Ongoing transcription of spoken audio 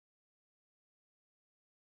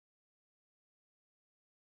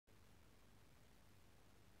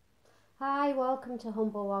Hi, welcome to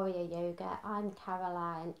Humble Warrior Yoga. I'm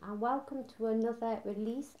Caroline and welcome to another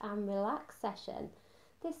release and relax session.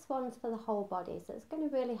 This one's for the whole body, so it's going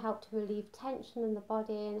to really help to relieve tension in the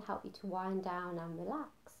body and help you to wind down and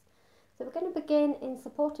relax. So we're going to begin in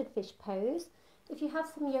supported fish pose. If you have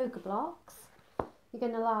some yoga blocks, you're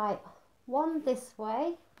going to lie one this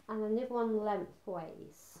way and another one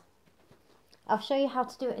lengthways. I'll show you how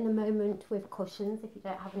to do it in a moment with cushions if you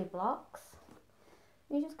don't have any blocks.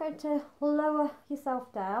 You're just going to lower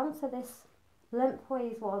yourself down, so this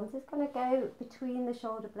lengthways ones is going to go between the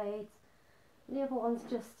shoulder blades and the other one's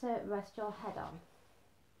just to rest your head on.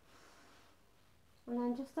 And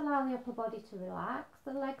then just allow the upper body to relax.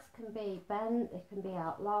 The legs can be bent, they can be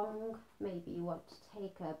out long, maybe you want to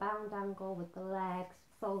take a bound angle with the legs,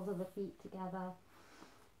 soles of the feet together.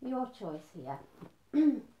 Your choice here.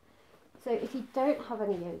 So if you don't have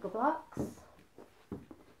any yoga blocks,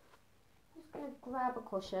 grab a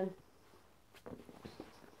cushion.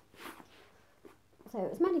 So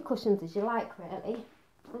as many cushions as you like really,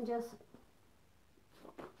 and just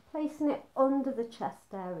placing it under the chest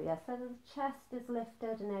area so the chest is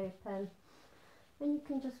lifted and open, and you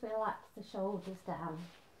can just relax the shoulders down.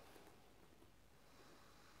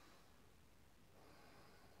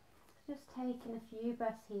 Just taking a few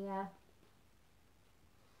breaths here.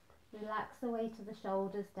 Relax the weight of the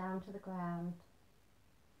shoulders down to the ground.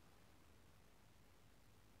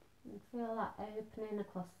 And feel that opening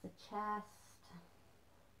across the chest,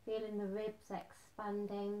 feeling the ribs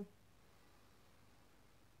expanding.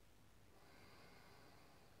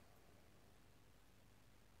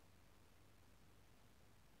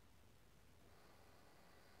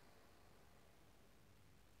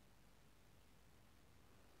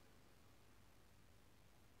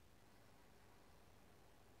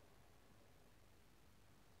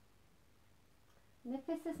 And if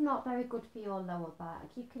this is not very good for your lower back,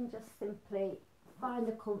 you can just simply find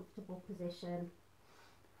a comfortable position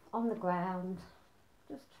on the ground.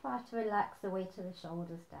 Just try to relax the weight of the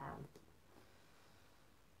shoulders down.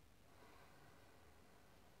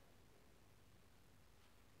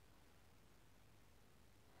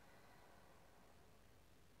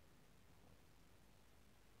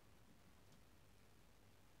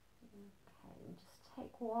 Okay, and just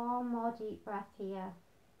take one more deep breath here.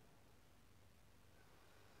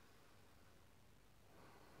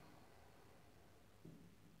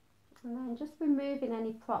 And then just removing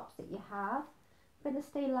any props that you have. I'm going to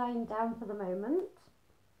stay lying down for the moment.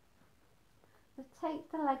 So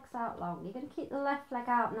take the legs out long. You're going to keep the left leg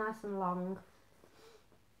out nice and long.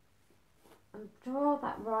 And draw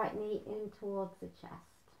that right knee in towards the chest.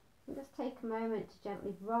 And just take a moment to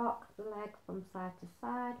gently rock the leg from side to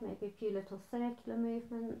side. Maybe a few little circular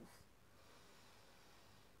movements.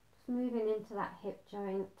 Just moving into that hip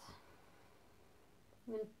joint.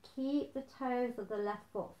 And keep the toes of the left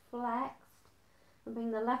foot flexed and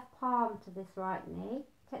bring the left palm to this right knee.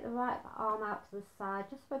 Take the right arm out to the side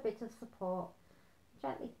just for a bit of support.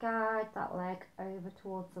 Gently guide that leg over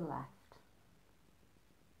towards the left.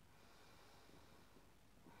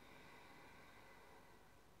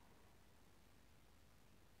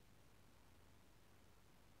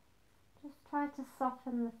 Just try to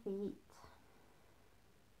soften the feet.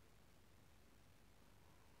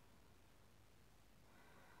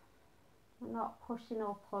 We're not pushing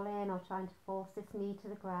or pulling or trying to force this knee to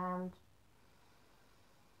the ground.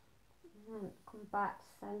 And then come back to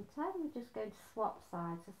centre. We're just going to swap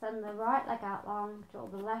sides. So send the right leg out long, draw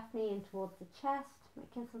the left knee in towards the chest,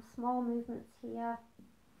 making some small movements here.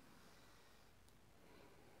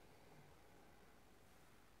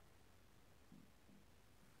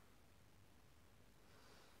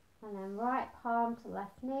 And then right palm to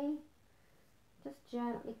left knee. Just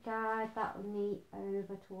gently guide that knee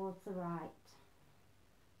over towards the right.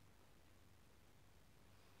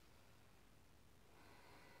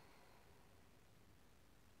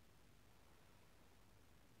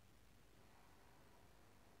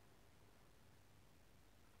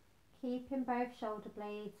 Keeping both shoulder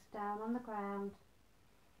blades down on the ground.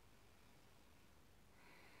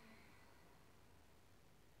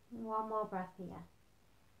 And one more breath here.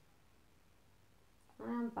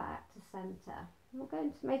 And back to centre. We're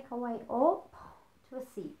going to make our way up to a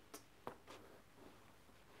seat.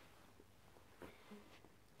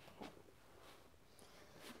 Okay.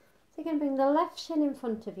 So you're going to bring the left shin in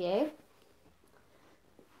front of you.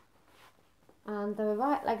 And the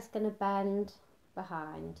right leg's going to bend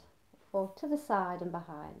behind, or to the side and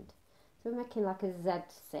behind. So we're making like a Z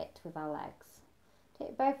sit with our legs.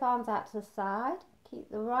 Take both arms out to the side. Keep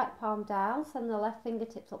the right palm down, send the left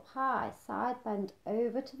fingertips up high, side bend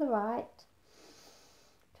over to the right.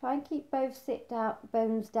 Try and keep both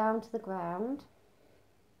bones down to the ground.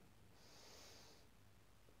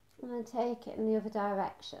 And then take it in the other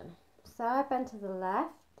direction. Side bend to the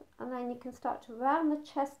left, and then you can start to round the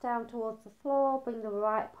chest down towards the floor, bring the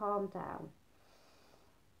right palm down.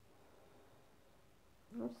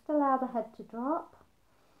 And just allow the head to drop.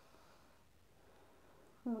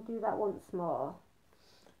 And we'll do that once more.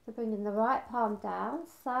 So bringing the right palm down,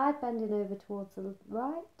 side bending over towards the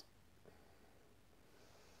right.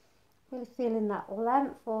 Really feeling that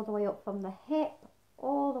length all the way up from the hip,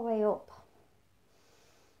 all the way up.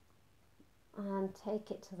 And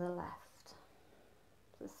take it to the left.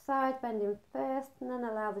 So side bending first, and then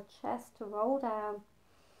allow the chest to roll down,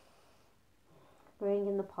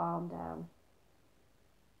 bringing the palm down.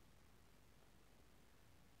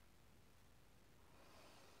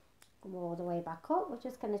 Come all the way back up. We're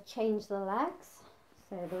just going to change the legs.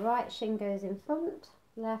 So the right shin goes in front,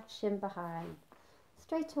 left shin behind.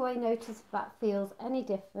 Straight away notice if that feels any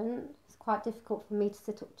different. It's quite difficult for me to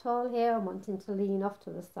sit up tall here. I'm wanting to lean off to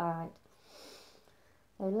the side.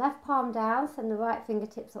 So left palm down, send the right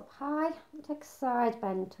fingertips up high, and take a side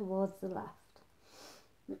bend towards the left.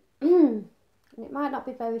 And it might not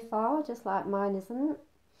be very far, just like mine isn't.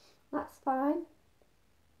 That's fine.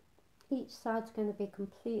 Each side's going to be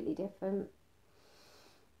completely different.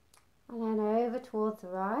 And then over towards the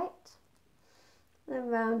right, and then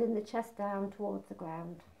rounding the chest down towards the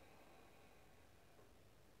ground.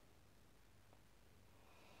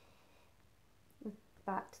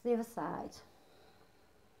 Back to the other side.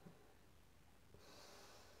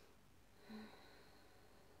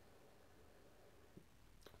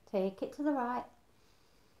 Take it to the right,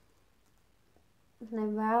 and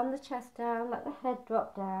then round the chest down, let the head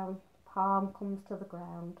drop down, palm comes to the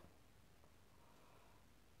ground.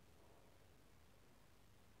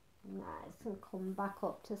 Nice, and come back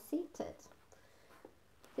up to seated.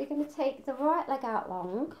 So you're going to take the right leg out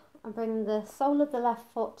long and bring the sole of the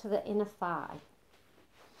left foot to the inner thigh.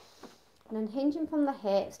 And then hinging from the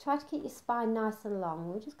hips, try to keep your spine nice and long.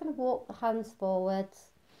 We're just going to walk the hands forwards.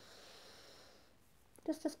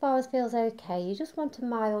 Just as far as feels okay. You just want a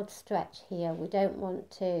mild stretch here. We don't want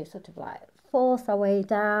to sort of like force our way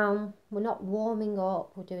down. We're not warming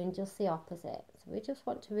up. We're doing just the opposite. So we just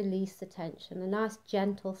want to release the tension. A nice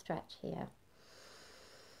gentle stretch here.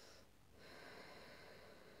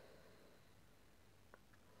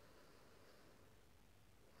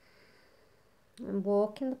 And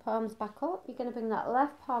walking the palms back up. You're going to bring that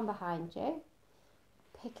left palm behind you.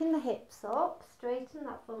 Picking the hips up. Straighten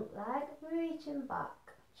that front leg. Reaching back.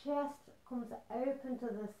 Chest comes open to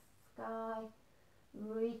the sky,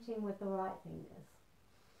 reaching with the right fingers.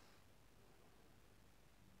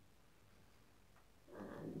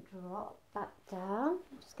 And drop back down.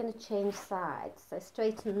 I'm just going to change sides. So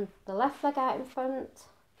straighten the left leg out in front,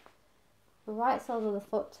 the right sole of the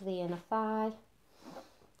foot to the inner thigh.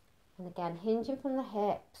 And again, hinging from the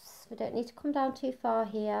hips. We don't need to come down too far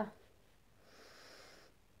here.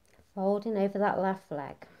 Folding over that left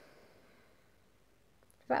leg.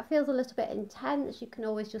 If that feels a little bit intense, you can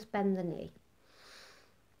always just bend the knee.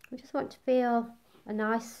 We just want to feel a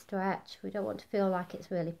nice stretch. We don't want to feel like it's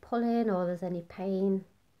really pulling or there's any pain.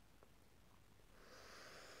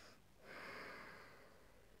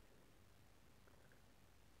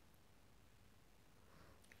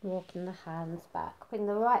 Walking the hands back. Bring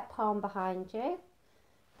the right palm behind you.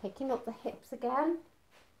 Picking up the hips again.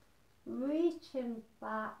 Reaching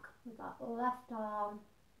back with that left arm.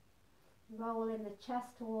 Rolling the chest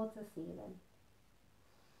towards the ceiling.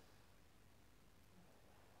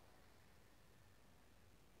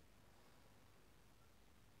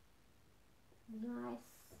 Nice.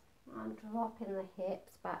 And dropping the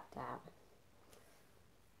hips back down.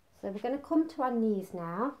 So we're going to come to our knees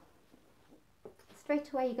now.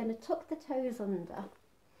 Straight away you're going to tuck the toes under.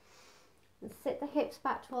 And sit the hips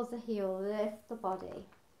back towards the heel. Lift the body.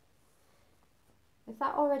 If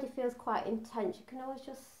that already feels quite intense, you can always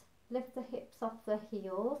just lift the hips off the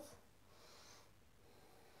heels.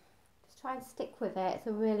 Just try and stick with it. It's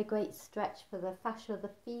a really great stretch for the fascia of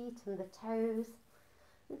the feet and the toes.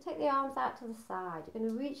 And take the arms out to the side. You're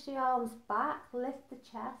going to reach the arms back, lift the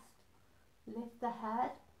chest, lift the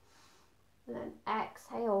head. And then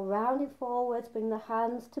exhale, rounding forwards, bring the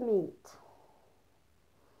hands to meet.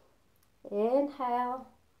 Inhale,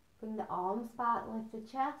 bring the arms back, lift the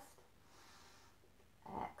chest.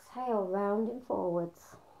 Exhale, rounding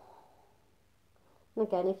forwards. And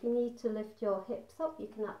again, if you need to lift your hips up, you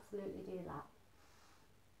can absolutely do that.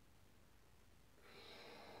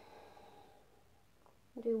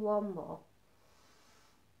 Do one more.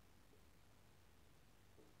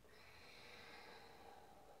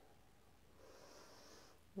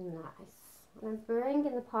 Nice. And then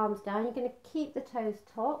bringing the palms down, you're going to keep the toes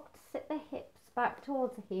tucked, sit the hips back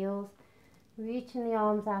towards the heels, reaching the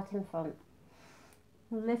arms out in front.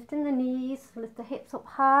 Lifting the knees, lift the hips up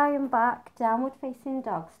high and back, downward facing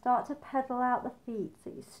dog. Start to pedal out the feet,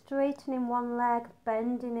 so you're straightening one leg,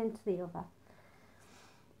 bending into the other.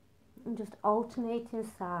 And just alternating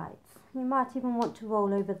sides. You might even want to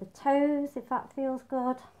roll over the toes if that feels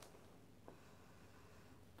good.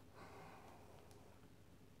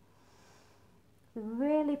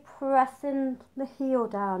 Really pressing the heel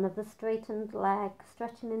down of the straightened leg,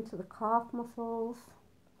 stretching into the calf muscles.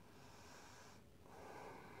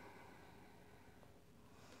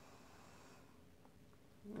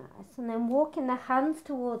 Nice, and then walking the hands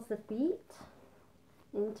towards the feet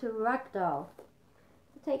into ragdoll.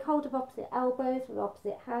 So take hold of opposite elbows with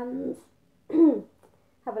opposite hands.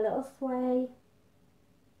 Have a little sway.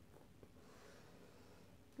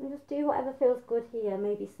 And just do whatever feels good here,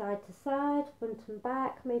 maybe side to side, front and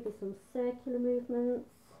back, maybe some circular movements.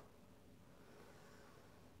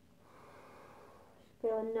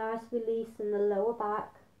 Feel a nice release in the lower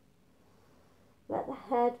back. Let the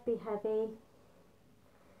head be heavy.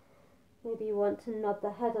 Maybe you want to nod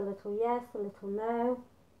the head a little yes, a little no.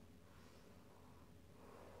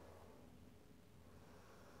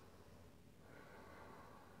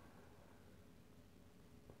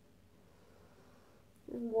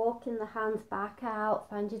 And walking the hands back out,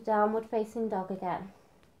 find your downward facing dog again.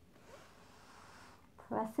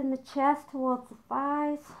 Pressing the chest towards the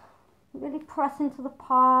thighs. Really press into the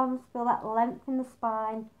palms, feel that length in the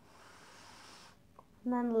spine.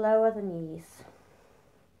 And then lower the knees.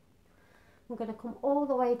 We're going to come all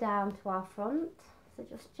the way down to our front, so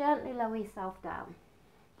just gently lower yourself down.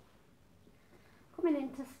 Coming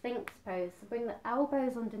into Sphinx pose, so bring the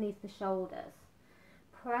elbows underneath the shoulders.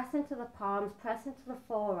 Press into the palms, press into the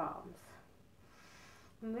forearms.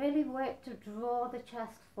 And really work to draw the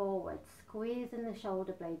chest forward, squeezing the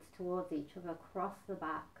shoulder blades towards each other across the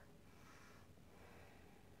back.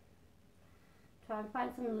 Try and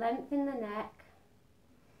find some length in the neck,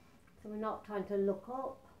 so we're not trying to look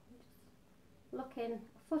up. Looking a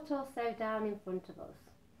foot or so down in front of us.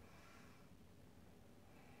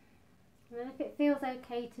 And then if it feels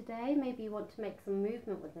okay today, maybe you want to make some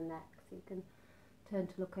movement with the neck. So you can turn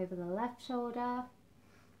to look over the left shoulder,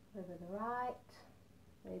 over the right,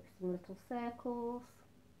 maybe some little circles.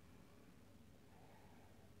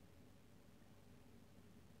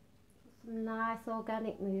 Some nice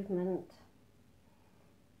organic movement.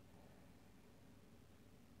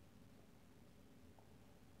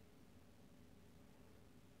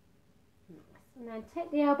 And then take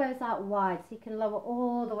the elbows out wide so you can lower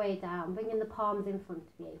all the way down, bringing the palms in front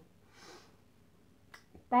of you.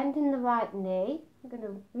 Bending the right knee, I'm going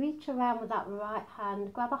to reach around with that right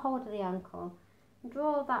hand, grab a hold of the ankle, and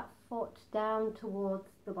draw that foot down towards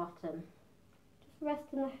the bottom. Just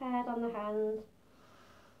resting the head on the hand.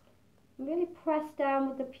 And really press down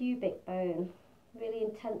with the pubic bone, really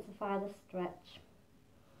intensify the stretch.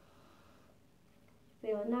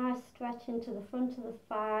 Feel a nice stretch into the front of the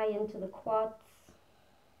thigh, into the quads.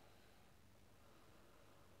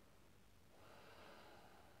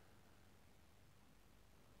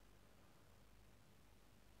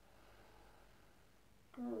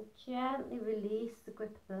 And we'll gently release the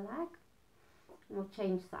grip of the leg. And we'll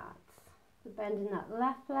change sides. So bending that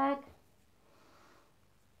left leg,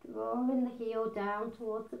 drawing the heel down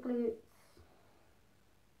towards the glutes.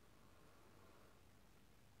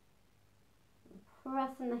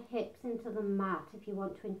 Pressing the hips into the mat if you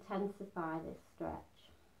want to intensify this stretch.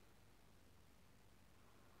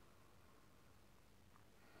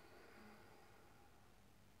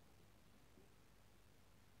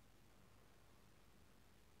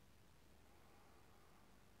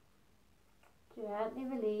 Gently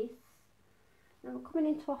release. Now we're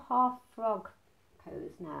coming into a half frog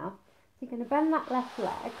pose now. So you're going to bend that left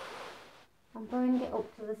leg and bring it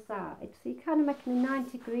up to the side. So you're kind of making a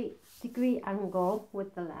 90-degree angle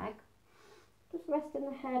with the leg. Just resting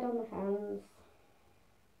the head on the hands.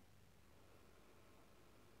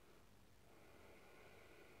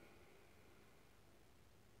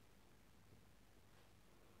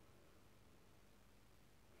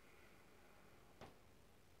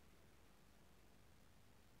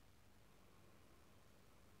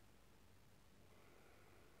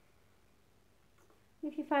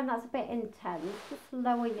 If you find that's a bit intense, just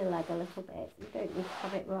lower your leg a little bit. You don't need to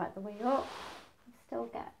have it right the way up. You still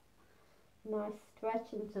get a nice stretch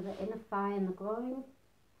into the inner thigh and the groin.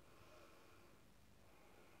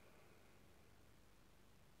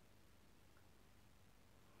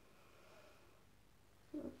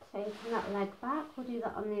 Taking that leg back, we'll do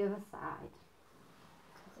that on the other side.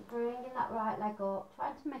 Bringing that right leg up,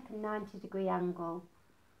 trying to make a 90-degree angle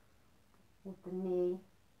with the knee.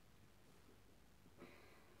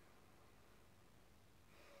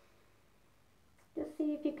 Just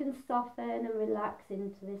see if you can soften and relax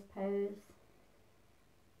into this pose.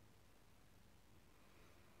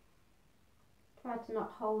 Try to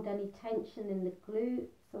not hold any tension in the glutes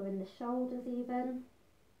or in the shoulders even.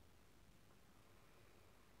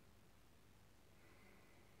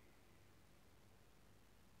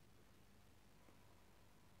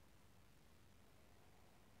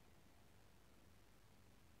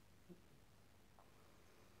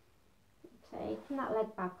 Taking that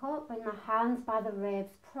leg back up, bring the hands by the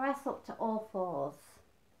ribs, press up to all fours.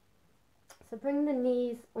 So bring the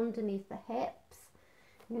knees underneath the hips.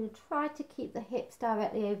 You're going to try to keep the hips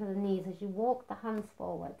directly over the knees as you walk the hands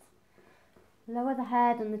forwards. Lower the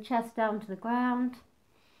head and the chest down to the ground.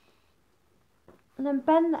 And then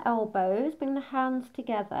bend the elbows, bring the hands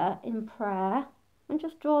together in prayer and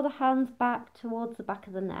just draw the hands back towards the back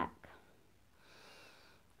of the neck.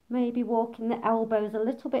 Maybe walking the elbows a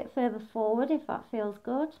little bit further forward if that feels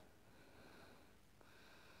good.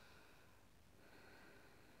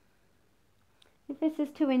 If this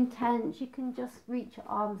is too intense, you can just reach your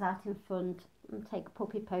arms out in front and take a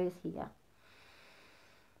puppy pose here.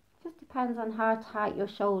 Just depends on how tight your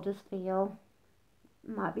shoulders feel.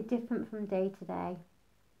 It might be different from day to day.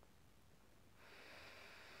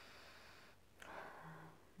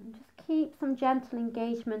 And just keep some gentle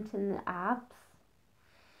engagement in the abs.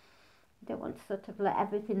 We don't want to sort of let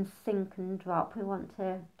everything sink and drop. We want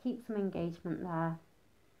to keep some engagement there.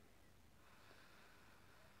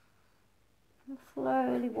 And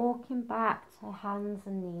slowly walking back to hands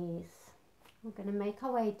and knees. We're going to make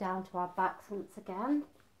our way down to our backs once again.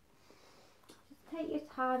 Just take your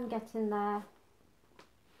time getting there.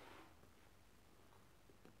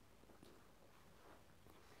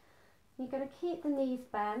 You're going to keep the knees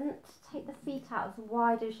bent. Take the feet out as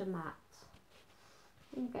wide as your mat.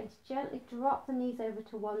 And you're going to gently drop the knees over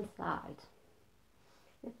to one side.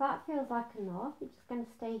 If that feels like enough, you're just going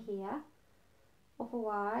to stay here.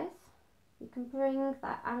 Otherwise, you can bring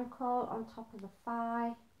that ankle on top of the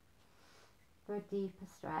thigh for a deeper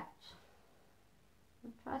stretch.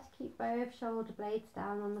 And try to keep both shoulder blades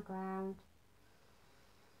down on the ground.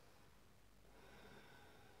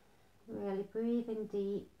 Really breathing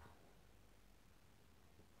deep.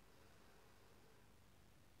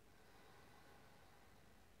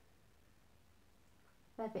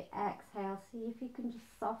 Every exhale, see if you can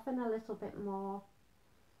just soften a little bit more.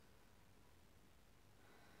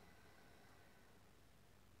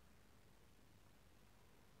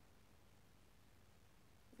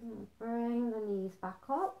 And bring the knees back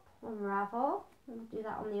up, unravel, and we'll do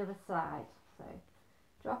that on the other side. So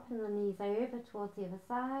dropping the knees over towards the other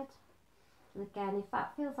side. And again, if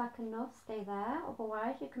that feels like enough, stay there.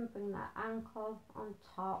 Otherwise, you can bring that ankle on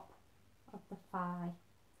top of the thigh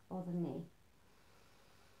or the knee.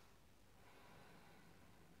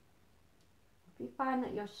 If you find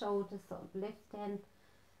that your shoulders sort of lifting,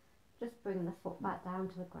 just bring the foot back down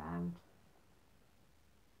to the ground.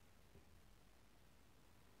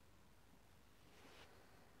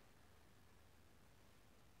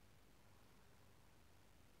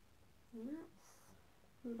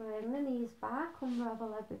 Nice. Bring the knees back,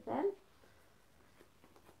 unravel everything.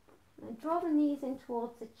 And draw the knees in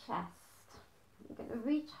towards the chest. You're going to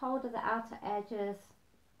reach hold of the outer edges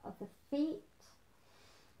of the feet.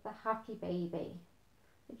 The happy baby.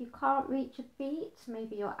 If you can't reach your feet,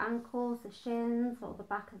 maybe your ankles, the shins or the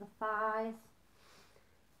back of the thighs.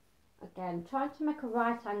 Again, trying to make a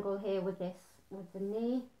right angle here with the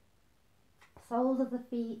knee. Soles of the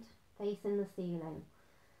feet facing the ceiling.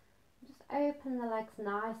 Just open the legs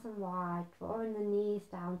nice and wide, drawing the knees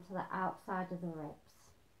down to the outside of the ribs.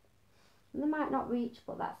 And they might not reach,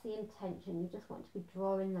 but that's the intention. You just want to be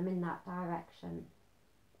drawing them in that direction.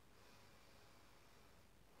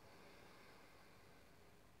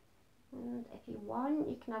 And if you want,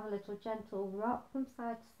 you can have a little gentle rock from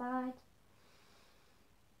side to side.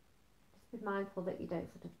 Just be mindful that you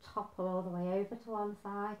don't sort of topple all the way over to one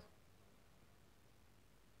side.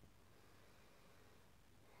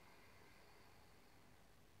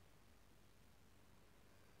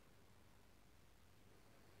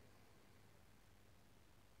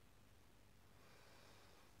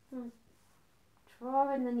 And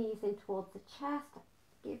drawing the knees in towards the chest,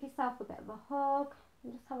 give yourself a bit of a hug.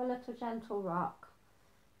 And just have a little gentle rock,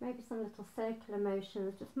 maybe some little circular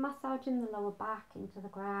motions, just massaging the lower back into the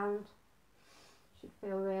ground. Should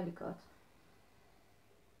feel really good.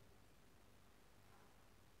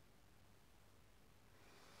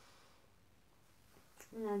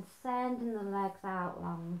 And then sending the legs out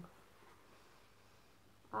long.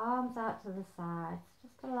 Arms out to the sides.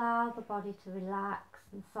 Just allow the body to relax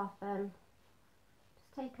and soften.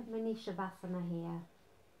 Just take a mini shavasana here.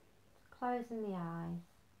 Closing the eyes.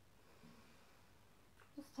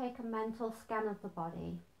 Just take a mental scan of the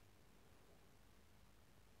body.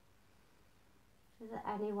 Is there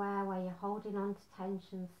anywhere where you're holding on to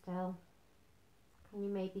tension still? Can you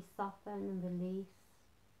maybe soften and release?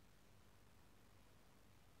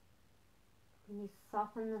 Can you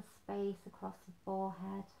soften the space across the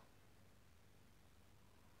forehead?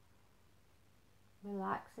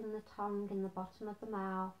 Relaxing the tongue in the bottom of the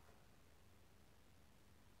mouth.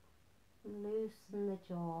 And loosen the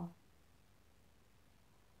jaw.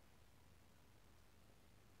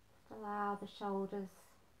 Just allow the shoulders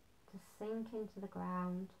to sink into the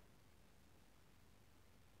ground.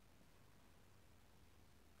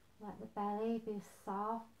 Let the belly be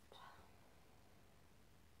soft.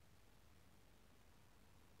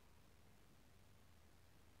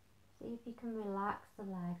 See if you can relax the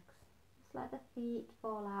legs. Just let the feet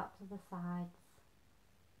fall out to the sides.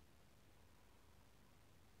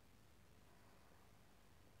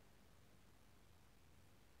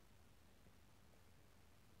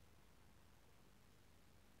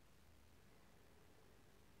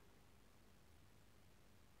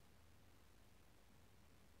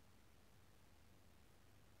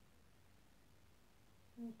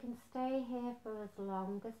 You can stay here for as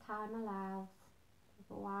long as time allows.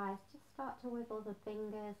 Otherwise, just start to wiggle the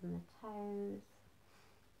fingers and the toes.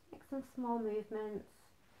 Make some small movements.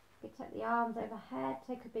 You can take the arms overhead,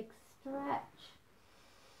 take a big stretch.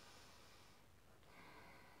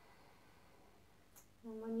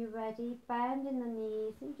 And when you're ready, bend in the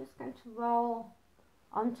knees. You're just going to roll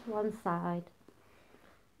onto one side.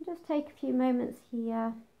 And just take a few moments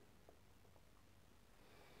here.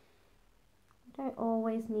 You don't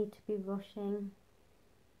always need to be rushing.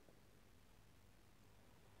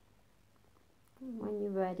 And when you're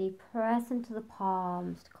ready, press into the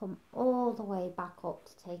palms to come all the way back up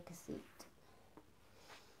to take a seat.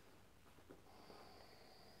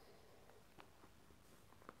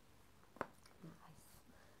 Nice.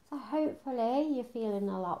 So hopefully you're feeling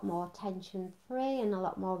a lot more tension free and a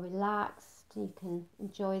lot more relaxed. You can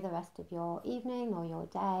enjoy the rest of your evening or your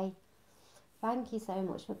day. Thank you so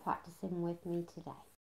much for practicing with me today.